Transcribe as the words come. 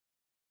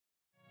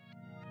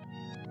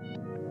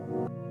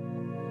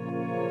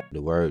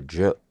The word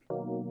drip,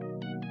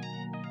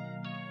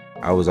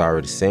 I was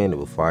already saying it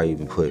before I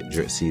even put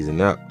drip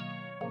season out.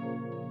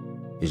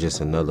 It's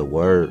just another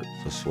word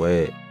for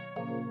swag.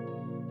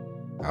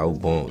 I was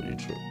born with the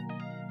drip.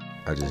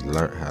 I just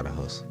learned how to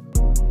hustle.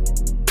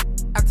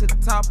 I took the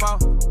top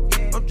off.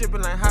 I'm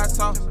dripping like hot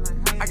sauce.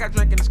 I got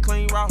drink in this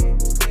clean raw.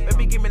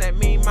 Baby, give me that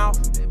mean mouth.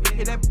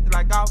 Hit that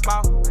like golf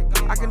ball.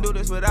 I can do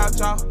this without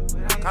y'all.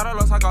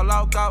 Carlos, I go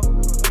loco.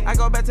 I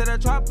go back to the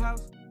trap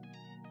house.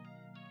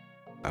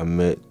 I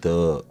met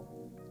Thug,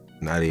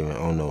 not even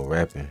on no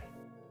rapping.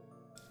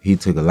 He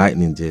took a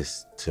lightning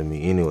just to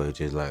me anyway,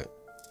 just like,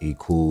 he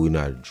cool, we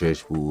know how to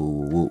dress, woo, woo,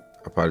 woo, woo.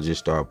 I probably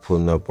just started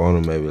pulling up on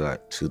him maybe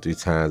like 2-3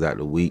 times out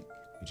the week.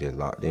 We just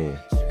locked in.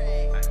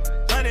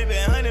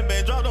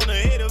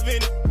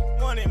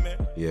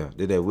 Yeah,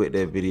 did that with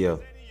that video.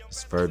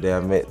 It's the first day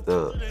I met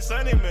Thug. I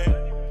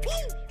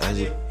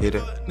just hit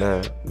it,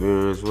 nah,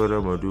 girls, what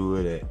I'm gonna do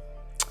with that?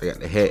 I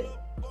got the hat,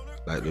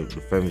 like the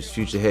famous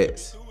Future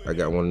hats. I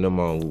got one of them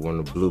on with one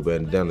of the blue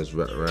bandanas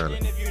wrapped around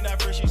it.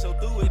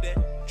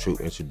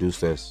 Troop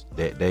introduced us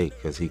that day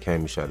because he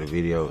came and shot the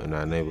video in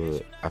our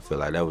neighborhood. I feel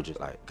like that was just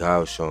like God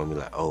was showing me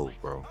like, oh,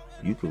 bro,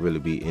 you could really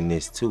be in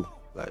this too.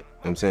 Like, you know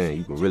what I'm saying,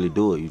 you can really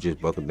do it. You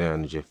just buckle down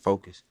and just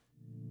focus.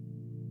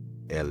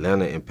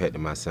 Atlanta impacted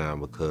my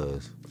sound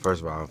because,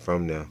 first of all, I'm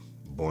from there,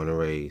 born and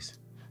raised.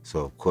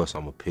 So, of course,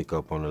 I'm going to pick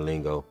up on the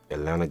lingo.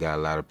 Atlanta got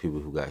a lot of people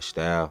who got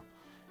style,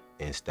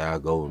 and style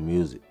go with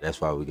music. That's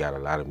why we got a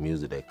lot of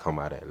music that come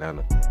out of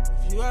Atlanta.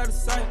 You out of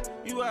sight,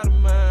 you out of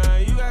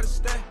mind, you gotta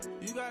stay,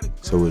 you gotta go.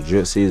 So with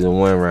drip season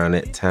 1 around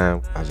that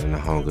time, I was in the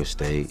hunger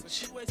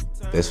stage.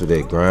 That's what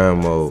that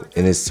grind mode,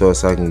 and it's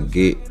source I can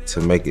get to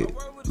make it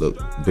look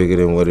bigger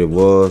than what it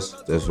was.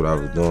 That's what I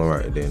was doing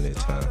right there in that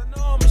time.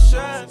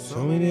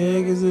 So many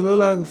acres, it look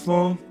like a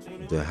farm.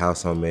 The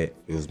house I'm at,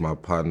 it was my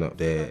partner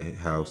dad's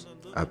house.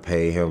 I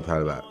paid him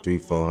probably about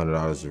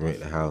 $300-400 to rent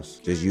the house.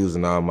 Just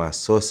using all my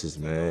sources,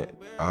 man.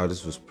 All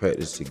this was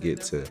practice to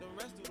get to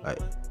like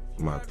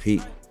my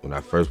peak. When I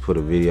first put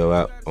a video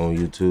out on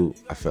YouTube,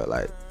 I felt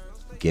like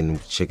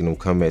checking them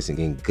comments and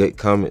getting good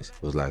comments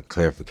was like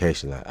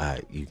clarification, like, all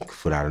right, you can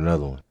put out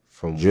another one.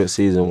 From drip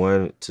season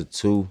 1 to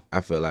 2,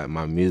 I felt like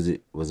my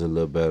music was a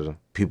little better.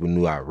 People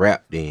knew I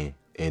rapped then.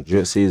 And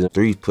drip season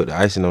 3 put the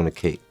icing on the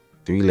cake.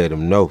 3 let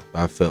them know.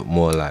 I felt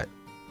more like,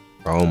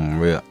 I'm a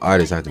real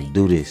artist, I can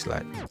do this,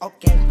 like.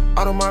 Okay,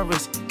 out on my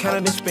wrist, counted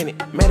and spin it,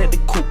 mad at the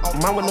coupe,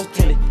 mine with no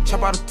tenant,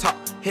 chop out the top,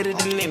 hit it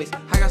the limits,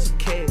 I got some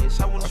cash.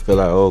 I feel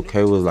like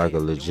OK was like a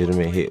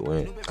legitimate hit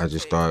when I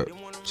just started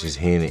just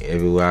hearing it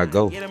everywhere I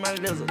go.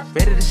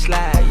 Let's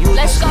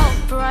go,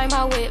 Ferrari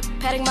my whip,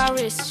 patting my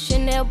wrist,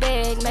 Chanel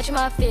bag, matching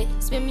my fit,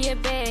 spin me a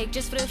bag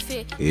just for the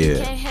fit. Yeah,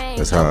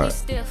 that's hard.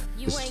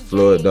 It's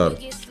Floyd daughter.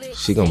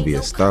 She gonna be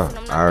a star.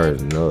 I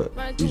already know it.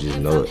 You just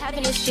know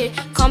it.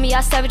 Call me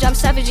out savage, I'm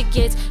savage it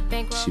gets.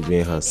 She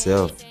being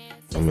herself.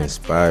 I'm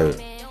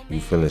inspired.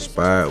 You feel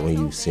inspired when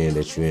you seeing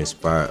that you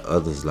inspire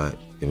others. Like,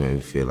 it made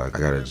me feel like I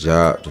got a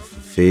job to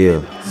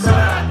fulfill.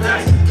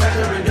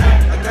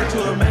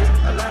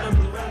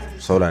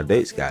 Sold Out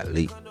Dates got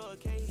leaked,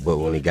 but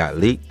when it got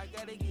leaked,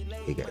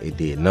 it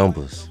did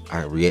numbers.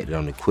 I reacted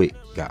on it quick,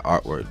 got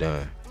artwork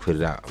done, put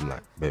it out. I'm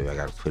like, baby, I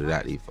gotta put it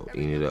out, these folks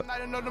eating it up.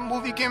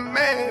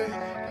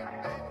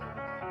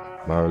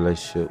 My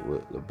relationship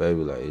with the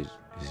baby, like,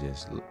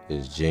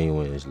 it's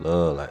genuine, it's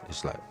love, like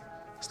it's like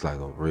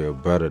a real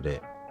brother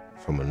that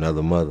from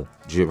another mother.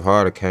 Drip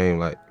Harder came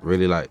like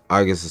really like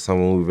August or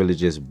something. We really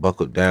just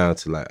buckled down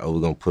to like, oh,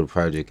 we're gonna put a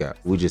project out.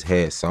 We just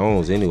had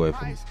songs anyway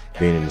from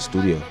being in the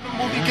studio.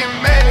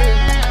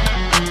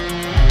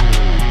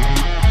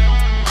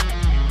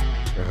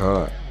 It's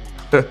hard.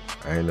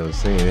 I ain't never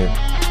seen it.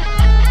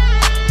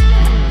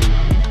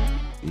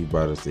 He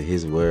brought us to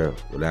his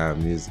world with our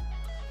music,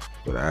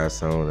 with our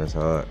song. That's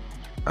hard.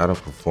 I done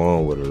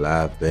performed with a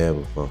live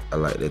band before. I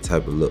like that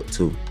type of look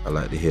too. I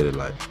like to hear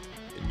the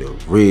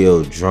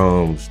real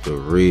drums, the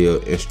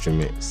real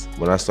instruments.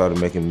 When I started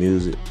making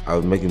music, I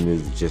was making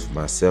music just for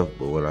myself,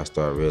 but when I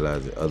started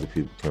realizing other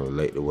people can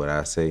relate to what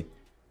I say,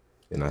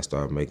 then I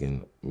started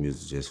making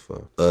music just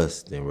for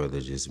us, than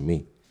rather just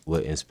me.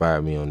 What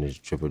inspired me on this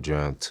Triple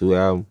Drown 2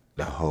 album,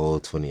 the whole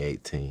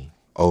 2018.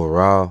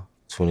 Overall,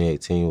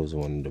 2018 was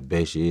one of the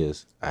best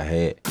years I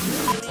had.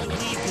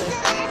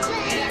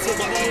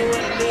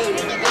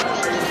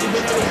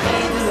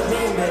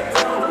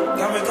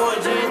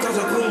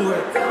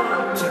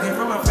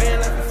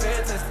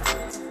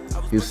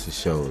 Houston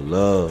showed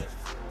love.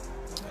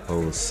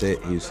 Whole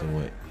set, Houston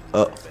went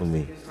up for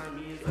me.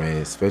 Man,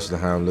 especially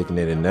how I'm looking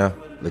at it now.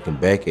 Looking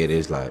back at it,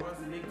 it's like,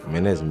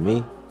 man, that's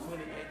me.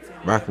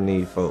 Rocking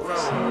these folks.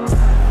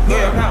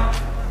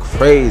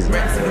 Crazy.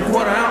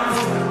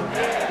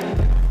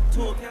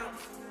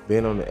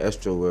 Being on the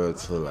Astro World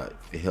tour, like,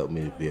 it helped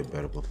me to be a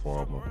better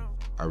performer.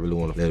 I really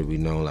want to let it be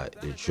known,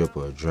 like, the drip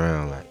or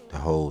drown, like, the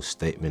whole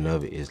statement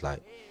of it is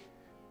like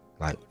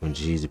when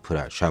Jeezy put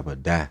out Trap or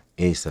Die.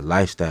 It's a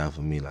lifestyle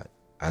for me, like,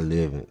 I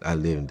live and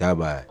die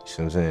by it, you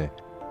see what I'm saying?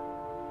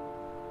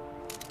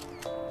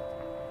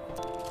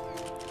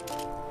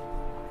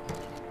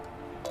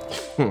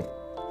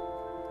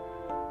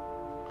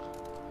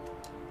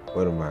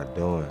 What am I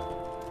doing?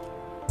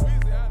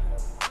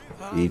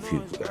 These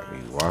people got me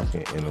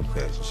walking in a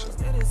fashion show.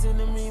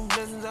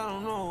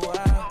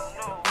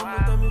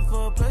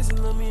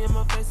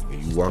 When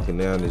you walking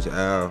down this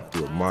aisle,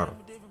 you a model.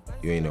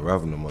 You ain't a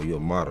rapper no more, you a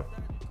model.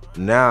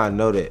 Now I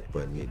know that,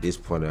 but at this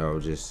point I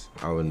was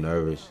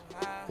nervous.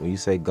 When you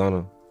say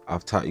Gunna,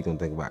 off top you gonna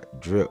think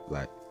about drip,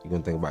 like you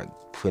gonna think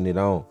about putting it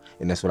on.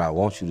 And that's what I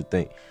want you to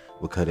think,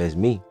 because that's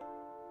me.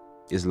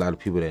 There's a lot of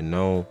people that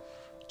know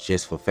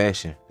just for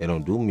fashion. They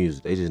don't do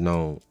music, they just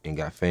know and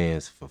got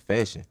fans for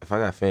fashion. If I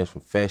got fans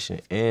from fashion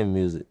and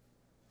music,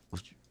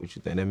 what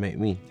you think that make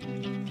me?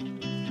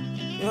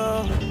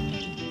 Yeah.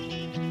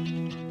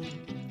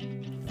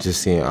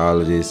 Just seeing all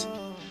of this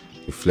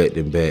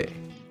reflecting back,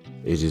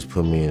 it just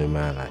put me in the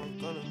mind like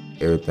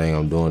everything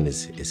I'm doing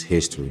is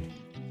history.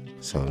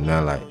 So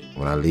now like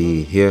when I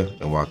leave here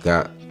and walk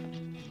out,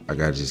 I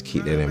gotta just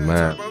keep that in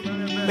mind.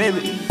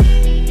 Baby.